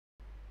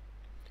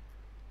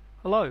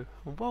Hello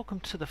and welcome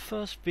to the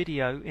first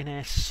video in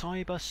our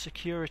cyber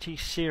security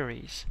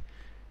series.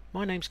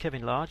 My name's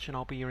Kevin Large and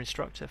I'll be your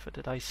instructor for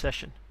today's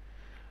session.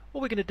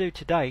 What we're going to do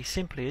today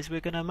simply is we're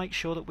going to make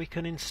sure that we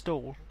can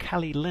install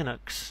Kali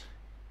Linux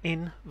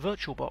in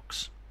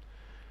VirtualBox.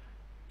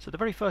 So the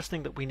very first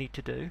thing that we need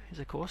to do is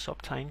of course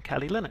obtain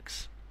Kali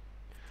Linux.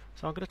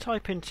 So I'm going to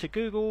type into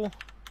Google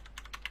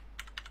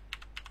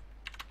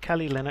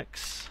Kali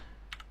Linux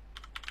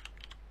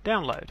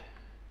download.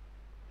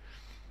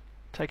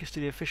 Take us to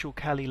the official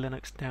Kali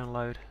Linux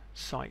download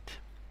site,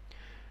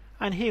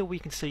 and here we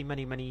can see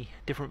many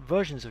different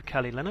versions of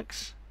Kali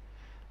Linux.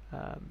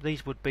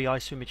 These would be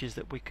ISO images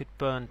that we could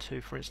burn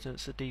to, for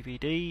instance, a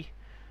DVD,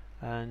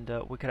 and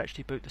we could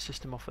actually boot the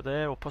system off of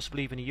there, or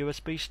possibly even a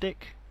USB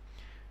stick.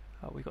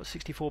 We've got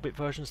 64-bit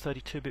versions,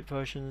 32-bit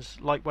versions,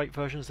 lightweight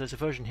versions. There's a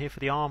version here for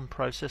the ARM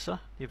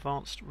processor, the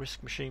Advanced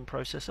Risk Machine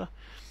processor.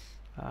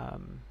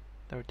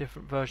 There are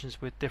different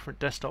versions with different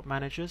desktop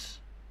managers.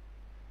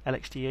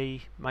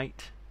 LXDE,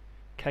 Mate,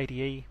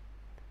 KDE,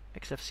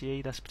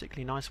 XFCE, that's a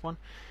particularly nice one.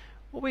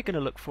 What we're going to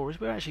look for is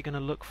we're actually going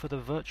to look for the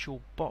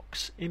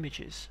VirtualBox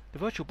images. The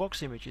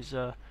VirtualBox images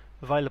are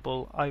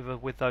available over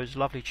with those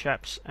lovely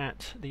chaps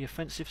at the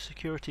Offensive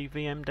Security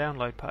VM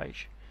download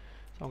page.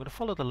 So I'm going to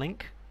follow the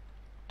link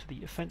to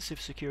the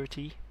Offensive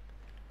Security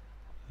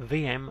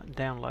VM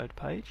download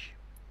page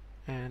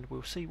and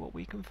we'll see what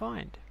we can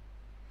find.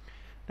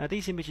 Now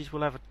these images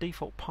will have a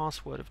default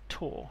password of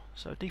Tor,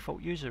 so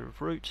default user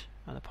of root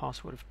and a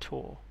password of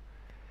Tor.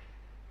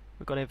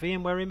 We've got our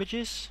VMware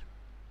images,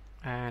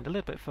 and a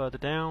little bit further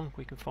down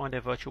we can find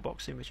our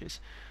VirtualBox images.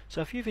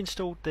 So if you've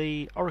installed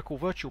the Oracle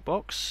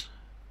VirtualBox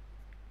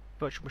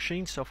virtual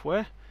machine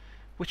software,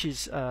 which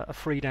is a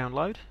free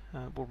download,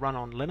 will run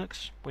on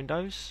Linux,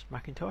 Windows,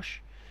 Macintosh,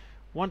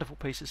 wonderful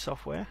piece of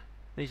software.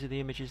 These are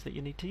the images that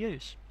you need to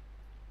use.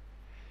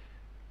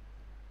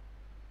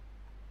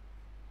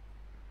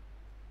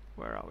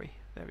 Where are we?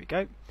 There we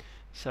go.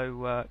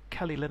 So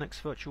Kali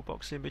Linux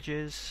VirtualBox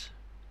images.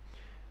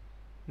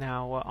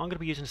 Now I'm going to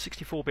be using a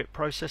 64-bit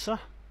processor.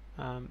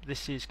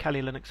 This is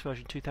Kali Linux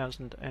version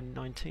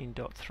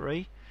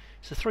 2019.3.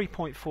 It's a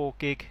 3.4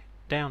 gig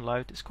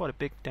download. It's quite a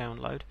big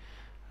download.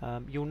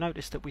 You'll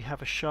notice that we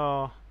have a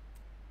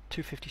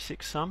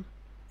SHA-256 sum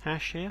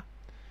hash here,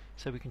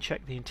 so we can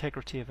check the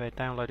integrity of our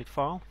downloaded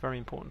file. Very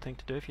important thing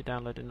to do if you're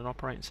downloading an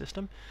operating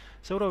system.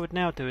 So what I would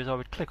now do is I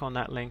would click on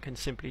that link and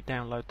simply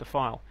download the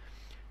file.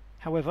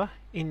 However,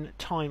 in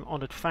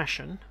time-honoured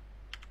fashion,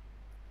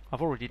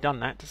 I've already done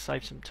that to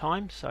save some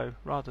time, so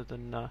rather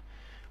than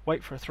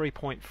wait for a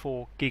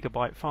 3.4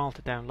 gigabyte file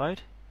to download,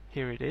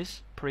 here it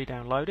is,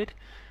 pre-downloaded.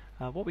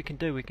 What we can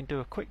do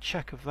a quick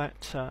check of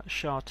that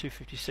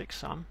SHA-256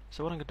 sum.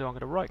 So what I'm going to do, I'm going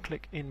to right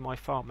click in my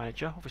file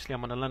manager. Obviously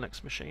I'm on a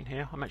Linux machine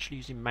here, I'm actually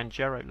using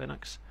Manjaro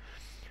Linux.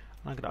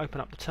 And I'm going to open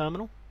up the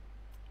terminal,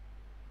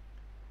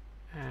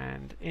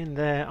 and in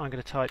there I'm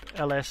going to type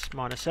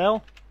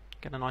ls-l,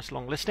 get a nice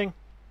long listing.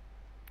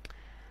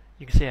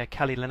 You can see our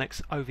Kali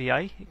Linux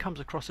OVA. It comes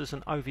across as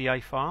an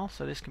OVA file,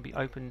 so this can be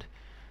opened,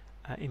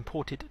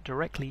 imported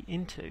directly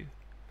into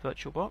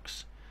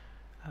VirtualBox.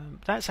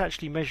 That's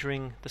actually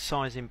measuring the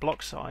size in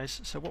block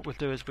size, so what we'll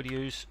do is we'll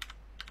use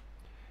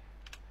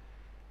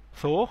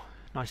Thor,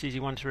 nice easy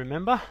one to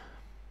remember,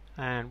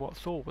 and what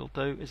Thor will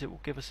do is it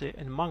will give us it,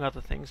 among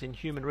other things, in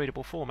human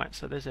readable format.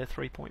 So there's our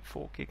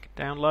 3.4 gig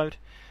download.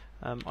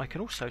 I can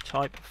also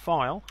type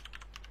file,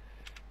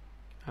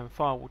 and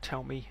file will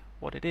tell me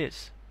what it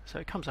is. So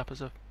it comes up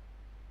as a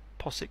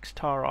POSIX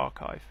tar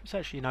archive. It's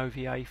actually an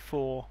OVA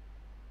for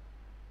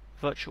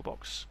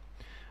VirtualBox.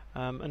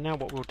 And now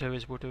what we'll do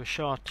is we'll do a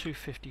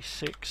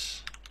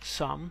SHA-256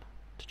 sum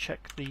to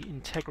check the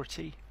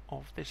integrity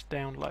of this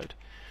download.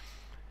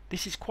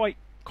 This is quite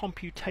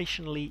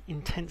computationally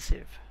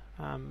intensive.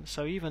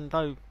 So even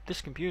though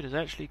this computer's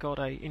actually got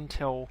a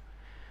Intel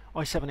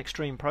i7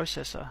 Extreme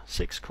processor,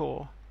 6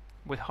 core,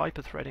 with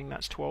hyperthreading,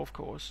 that's 12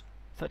 cores,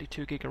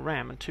 32 gig of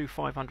RAM and two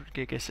 500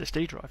 gig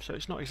SSD drives, so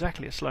it's not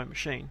exactly a slow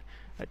machine.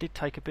 That did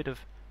take a bit of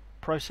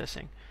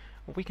processing.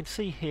 Well, we can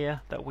see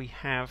here that we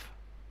have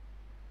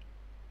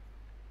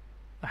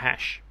a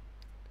hash.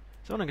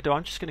 So what I'm going to do,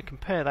 I'm just going to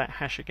compare that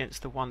hash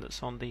against the one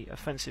that's on the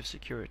Offensive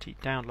Security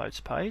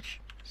downloads page.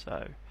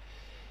 So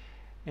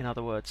in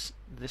other words,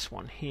 this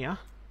one here.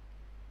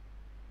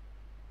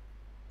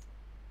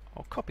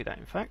 I'll copy that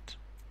in fact,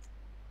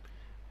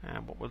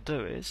 and what we'll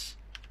do is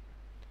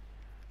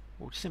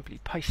we'll simply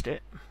paste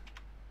it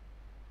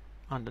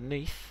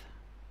underneath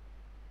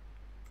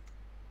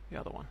the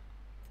other one.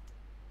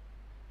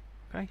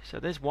 Okay, so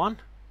there's one.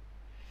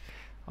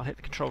 I'll hit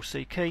the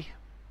Control-C key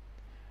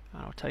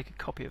and I'll take a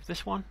copy of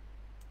this one,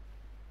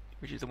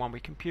 which is the one we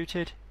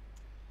computed.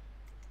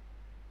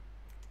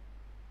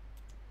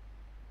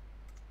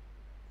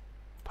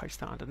 Paste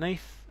that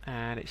underneath,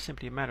 and it's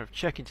simply a matter of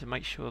checking to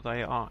make sure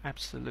they are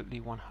absolutely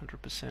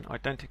 100%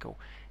 identical.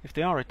 If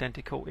they are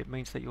identical, it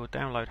means that your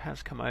download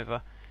has come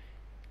over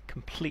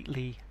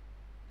completely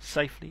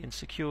safely and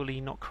securely,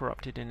 not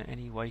corrupted in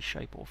any way,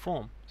 shape or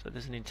form. So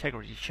there's an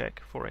integrity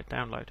check for a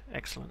download.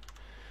 Excellent.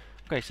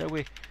 Okay, so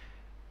we're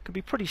Can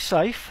be pretty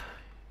safe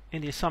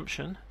in the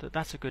assumption that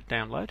that's a good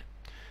download.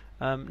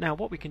 Now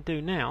what we can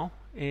do now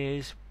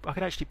is I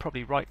could actually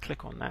probably right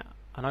click on that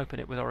and open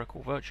it with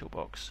Oracle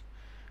VirtualBox,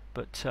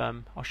 but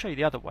I'll show you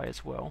the other way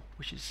as well,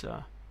 which is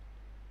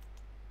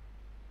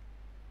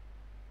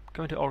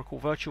go into Oracle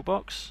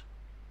VirtualBox,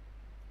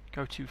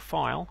 go to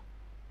File,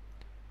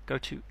 go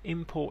to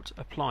Import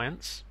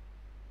Appliance,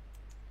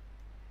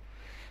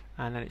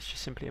 and then it's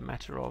just simply a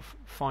matter of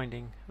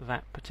finding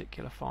that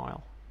particular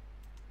file,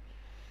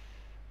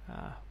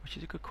 which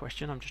is a good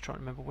question. I'm just trying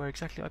to remember where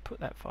exactly I put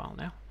that file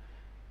now.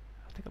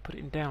 I think I put it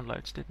in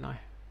Downloads, didn't I?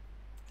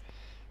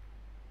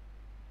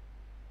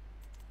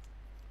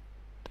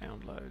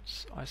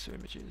 Downloads, ISO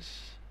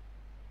images.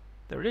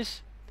 There it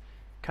is.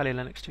 Kali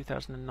Linux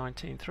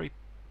 2019 3A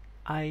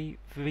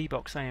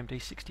VBox AMD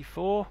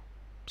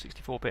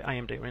 64-bit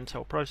AMD or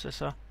Intel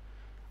processor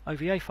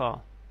OVA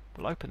file.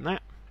 We'll open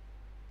that.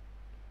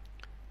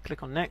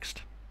 Click on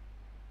Next.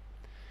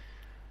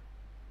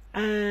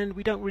 And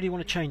we don't really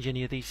want to change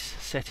any of these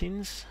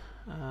settings.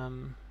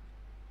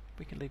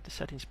 We can leave the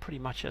settings pretty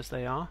much as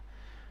they are.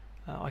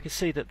 I can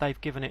see that they've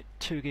given it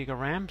 2 GB of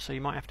RAM, so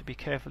you might have to be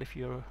careful if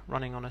you're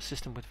running on a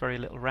system with very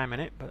little RAM in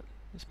it, but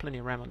there's plenty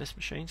of RAM on this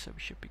machine, so we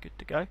should be good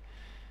to go.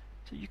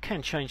 So you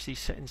can change these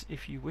settings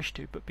if you wish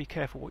to, but be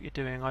careful what you're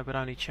doing. I would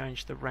only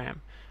change the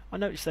RAM. I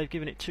noticed they've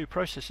given it 2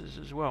 processors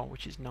as well,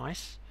 which is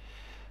nice.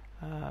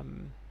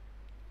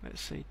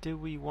 Let's see, do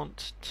we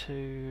want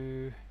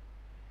to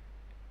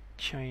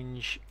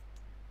change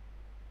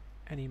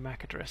any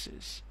MAC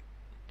addresses?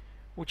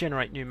 We'll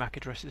generate new MAC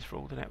addresses for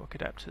all the network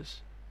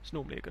adapters. It's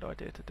normally a good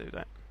idea to do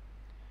that.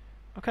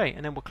 Okay,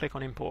 and then we'll click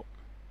on Import.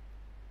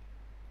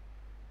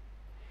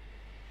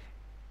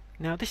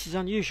 Now this is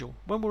unusual.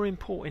 When we're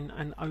importing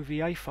an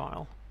OVA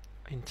file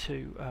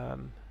into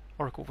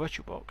Oracle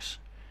VirtualBox,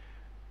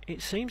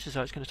 it seems as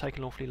though it's going to take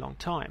an awfully long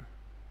time,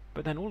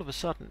 but then all of a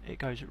sudden it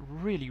goes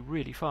really,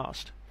 really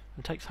fast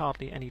and takes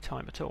hardly any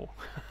time at all.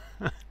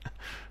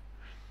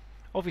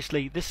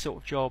 Obviously this sort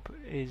of job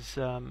is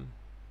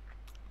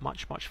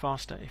much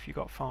faster if you've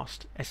got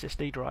fast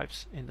SSD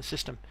drives in the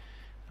system.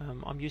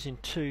 I'm using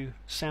 2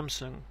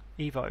 Samsung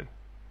Evo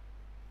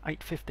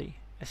 850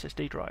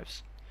 SSD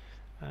drives,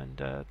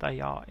 and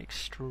they are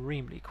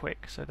extremely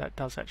quick, so that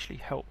does actually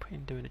help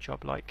in doing a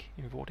job like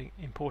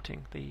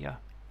importing the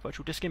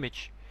virtual disk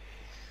image.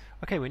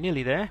 Okay, we're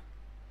nearly there.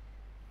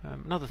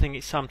 Another thing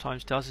it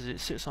sometimes does is it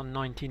sits on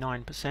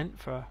 99%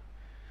 for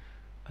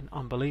an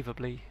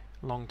unbelievably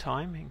long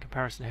time in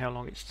comparison to how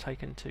long it's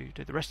taken to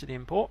do the rest of the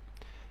import.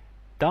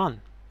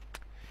 Done.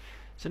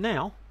 So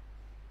now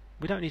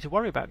we don't need to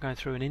worry about going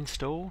through an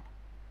install.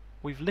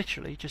 We've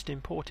literally just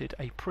imported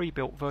a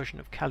pre-built version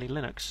of Kali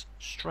Linux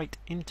straight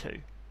into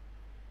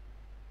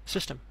the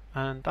system,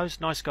 and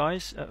those nice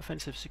guys at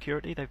Offensive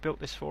Security, they've built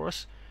this for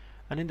us.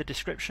 And in the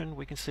description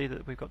we can see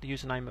that we've got the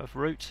username of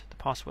root, the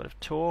password of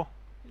Tor.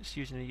 It's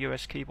using a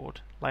US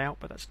keyboard layout,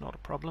 but that's not a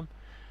problem.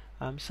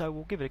 So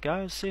we'll give it a go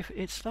and see if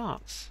it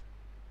starts.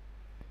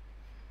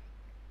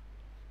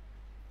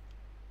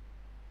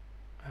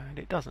 And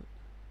it doesn't.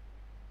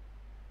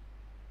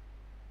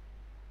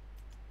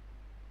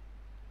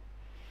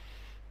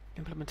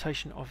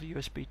 Implementation of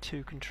USB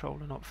 2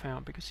 controller not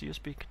found because the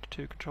USB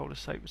 2 controller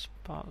state was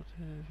part of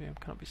the VM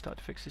cannot be started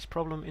to fix this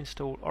problem.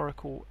 Install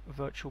Oracle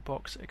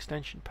VirtualBox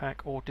extension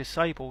pack or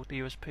disable the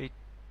USB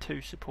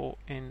 2 support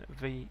in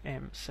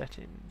VM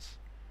settings.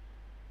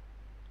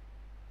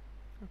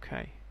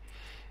 Okay,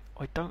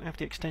 I don't have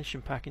the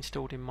extension pack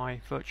installed in my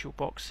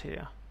VirtualBox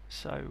here,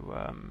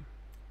 so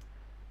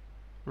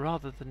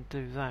rather than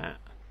do that,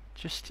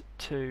 just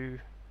to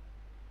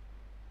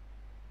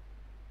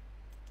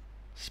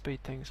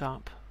speed things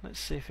up, let's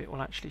see if it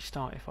will actually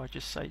start if I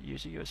just say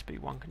use a USB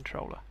 1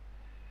 controller.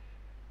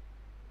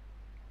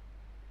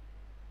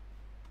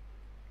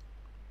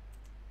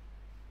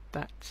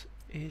 That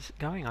is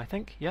going, I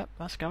think. Yep,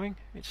 that's going.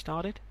 It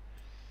started.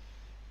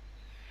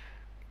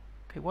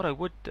 Okay, what I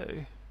would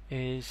do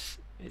is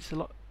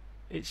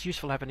it's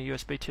useful having a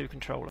USB 2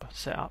 controller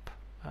set up.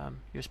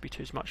 USB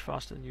 2 is much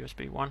faster than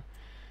USB 1.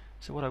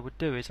 So what I would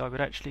do is I would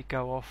actually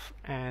go off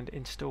and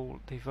install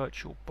the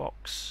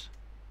VirtualBox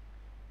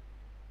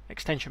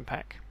extension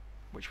pack,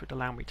 which would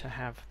allow me to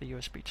have the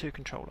USB 2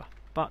 controller.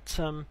 But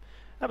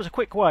that was a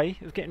quick way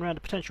of getting around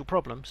a potential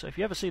problem. So if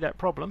you ever see that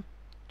problem,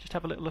 just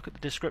have a little look at the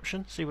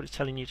description, see what it's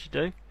telling you to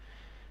do,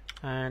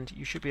 and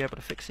you should be able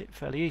to fix it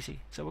fairly easy.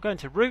 So we're going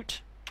to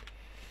root,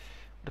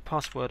 the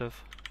password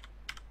of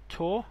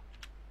Tor,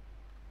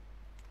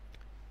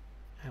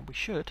 and we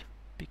should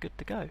be good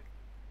to go.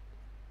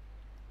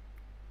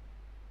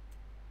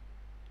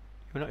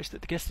 You'll notice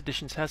that the guest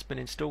editions has been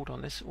installed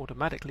on this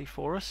automatically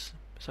for us,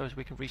 so as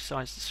we can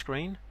resize the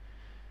screen.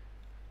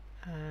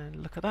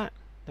 And look at that,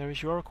 there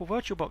is your Oracle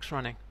VirtualBox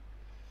running.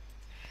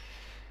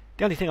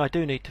 The only thing I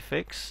do need to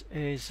fix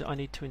is I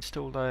need to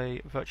install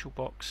a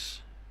VirtualBox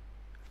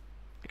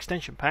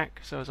extension pack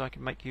so as I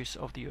can make use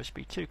of the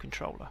USB 2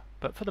 controller.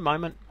 But for the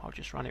moment I'll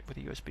just run it with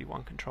a USB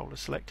 1 controller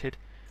selected,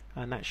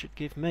 and that should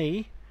give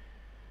me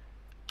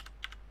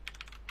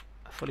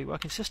a fully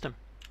working system.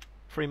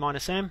 free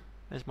 -m,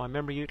 there's my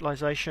memory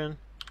utilization,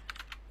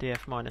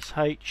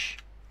 df-h,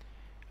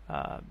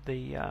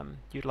 the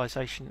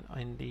utilization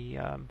in the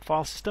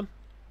file system.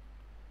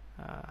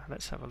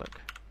 Let's have a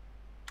look.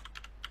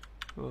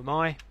 Who am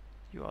I?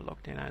 You are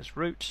logged in as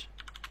root,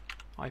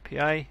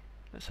 IPA.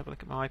 Let's have a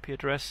look at my IP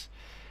address.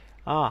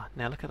 Now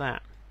look at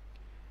that.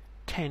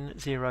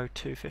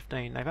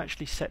 10.02.15. They've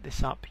actually set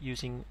this up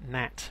using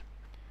NAT.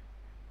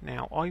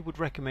 Now I would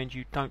recommend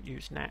you don't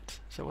use NAT.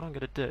 So what I'm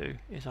going to do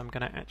is I'm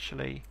going to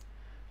actually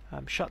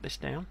shut this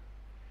down.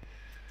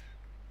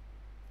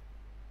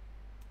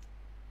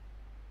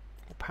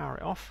 We'll power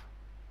it off.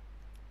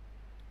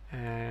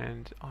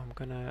 And I'm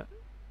going to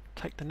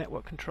take the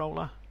network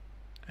controller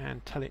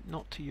and tell it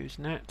not to use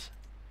NAT.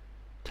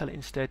 Tell it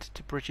instead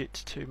to bridge it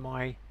to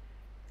my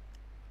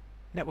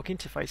network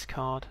interface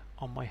card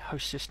on my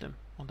host system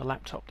on the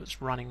laptop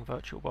that's running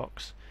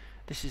VirtualBox.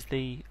 This is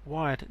the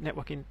wired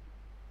network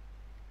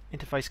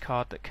interface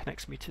card that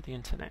connects me to the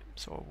internet.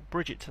 So I'll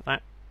bridge it to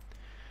that,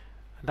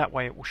 and that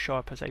way it will show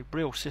up as a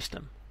real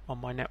system on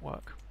my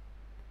network.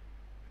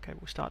 Okay,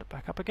 we'll start it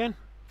back up again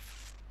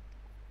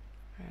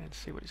and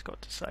see what it's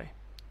got to say.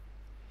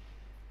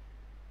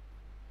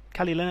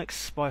 Kali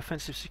Linux by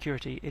Offensive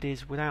Security, it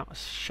is without a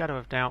shadow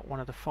of doubt one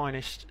of the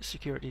finest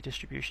security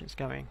distributions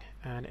going,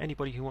 and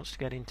anybody who wants to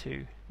get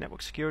into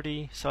network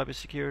security, cyber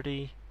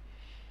security,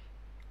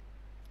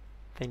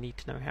 they need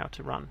to know how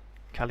to run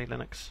Kali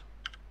Linux.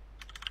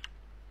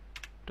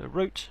 We'll do a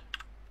root,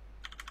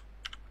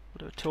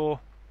 we'll do a tour,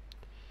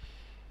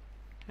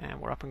 and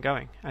we're up and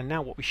going. And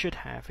now what we should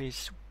have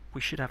is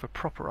we should have a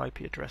proper IP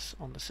address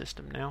on the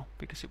system now,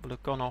 because it will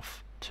have gone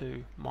off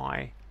to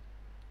my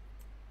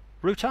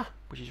router,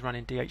 which is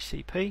running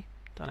DHCP,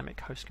 Dynamic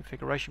Host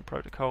Configuration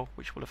Protocol,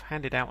 which will have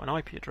handed out an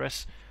IP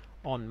address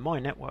on my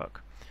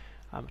network.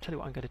 I'll tell you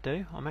what I'm going to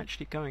do. I'm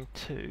actually going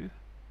to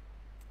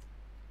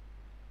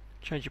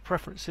change your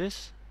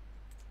preferences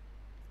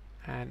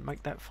and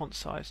make that font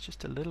size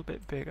just a little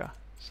bit bigger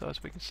so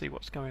as we can see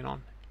what's going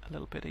on a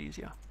little bit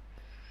easier.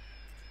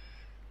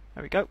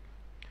 There we go.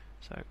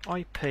 So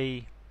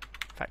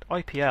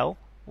IPL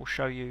will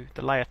show you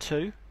the layer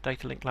 2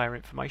 data link layer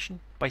information,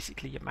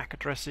 basically your MAC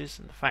addresses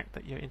and the fact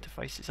that your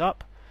interface is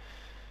up.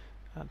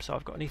 So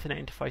I've got an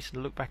Ethernet interface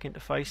and a lookback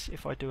interface.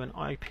 If I do an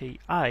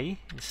IPA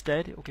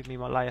instead, it will give me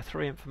my layer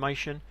 3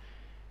 information,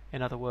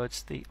 in other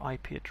words the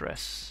IP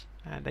address.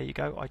 And there you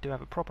go, I do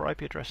have a proper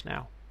IP address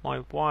now.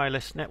 My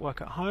wireless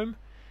network at home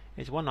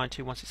is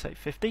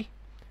 192.168.50,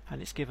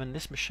 and it's given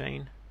this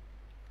machine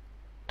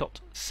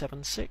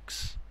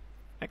 .76.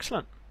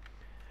 Excellent.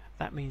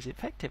 That means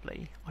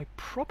effectively I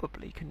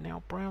probably can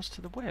now browse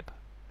to the web.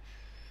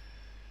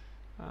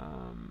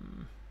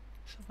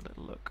 Let's have a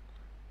little look.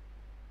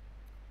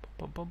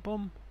 Boom, boom,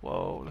 boom.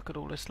 Whoa, look at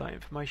all this like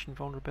information,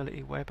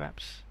 vulnerability, web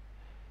apps,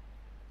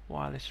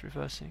 wireless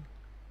reversing.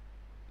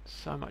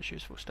 So much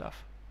useful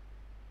stuff.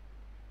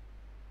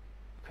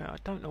 Okay, I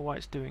don't know why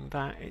it's doing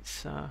that.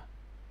 It's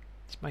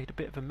made a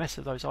bit of a mess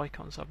of those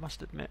icons, I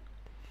must admit.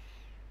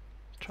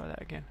 Let's try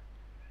that again.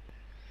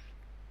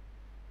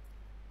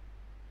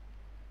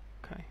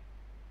 Okay.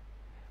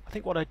 I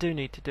think what I do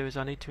need to do is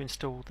I need to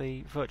install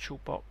the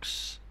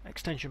VirtualBox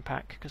extension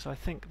pack, because I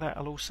think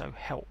that'll also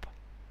help.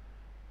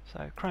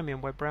 So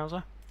Chromium web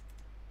browser.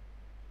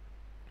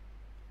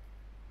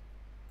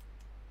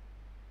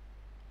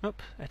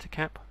 Oops,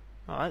 Ettercap.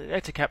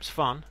 Ettercap's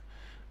fun,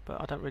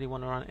 but I don't really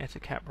want to run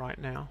Ettercap right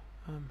now.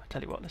 I'll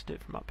tell you what, let's do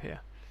it from up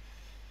here.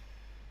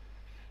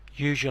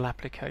 Usual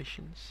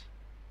applications.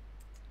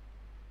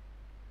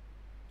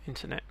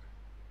 Internet.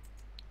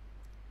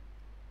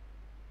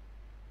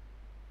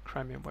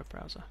 Chromium web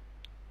browser.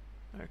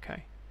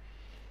 Okay.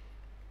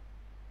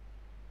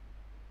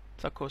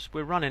 So of course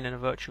we're running in a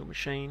virtual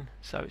machine,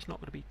 so it's not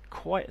going to be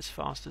quite as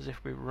fast as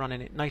if we were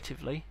running it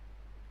natively.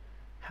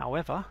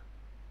 However,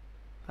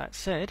 that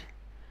said,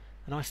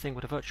 the nice thing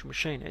with a virtual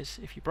machine is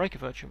if you break a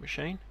virtual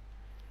machine,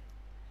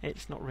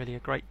 it's not really a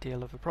great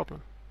deal of a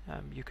problem.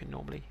 You can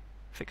normally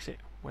fix it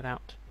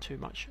without too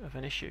much of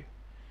an issue.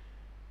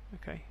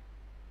 Okay.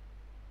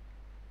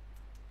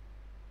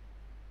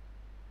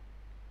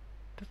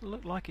 Doesn't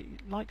look like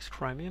it likes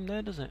Chromium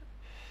there, does it?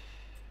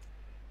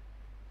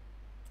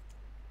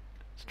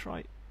 Let's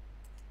try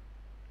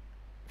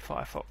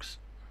Firefox.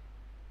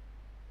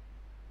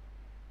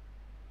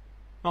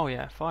 Oh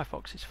yeah,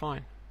 Firefox is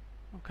fine.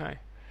 Okay.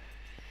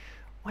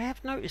 I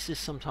have noticed this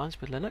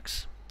sometimes with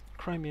Linux.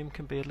 Chromium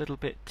can be a little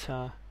bit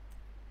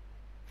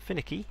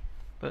finicky,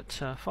 but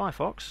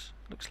Firefox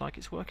looks like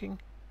it's working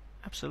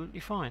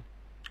absolutely fine.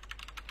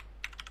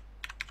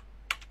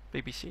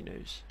 BBC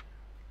News.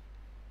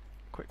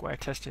 Quick way of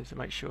testing to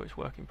make sure it's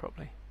working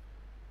properly.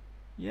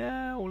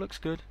 Yeah, all looks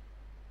good.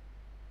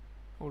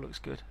 All looks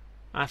good.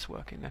 That's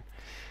working then.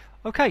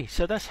 Okay,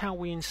 so that's how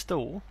we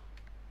install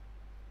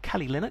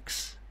Kali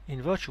Linux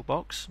in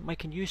VirtualBox,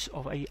 making use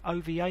of a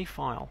OVA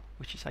file,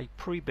 which is a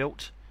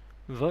pre-built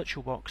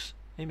VirtualBox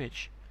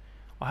image.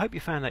 I hope you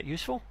found that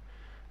useful,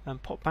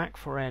 and pop back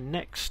for our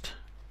next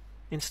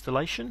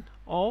installation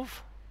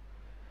of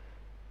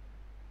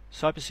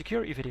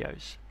cybersecurity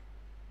videos.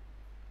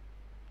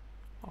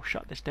 I'll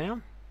shut this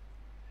down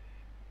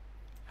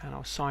and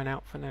I'll sign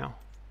out for now.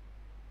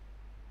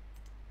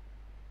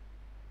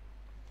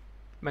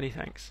 Many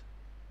thanks.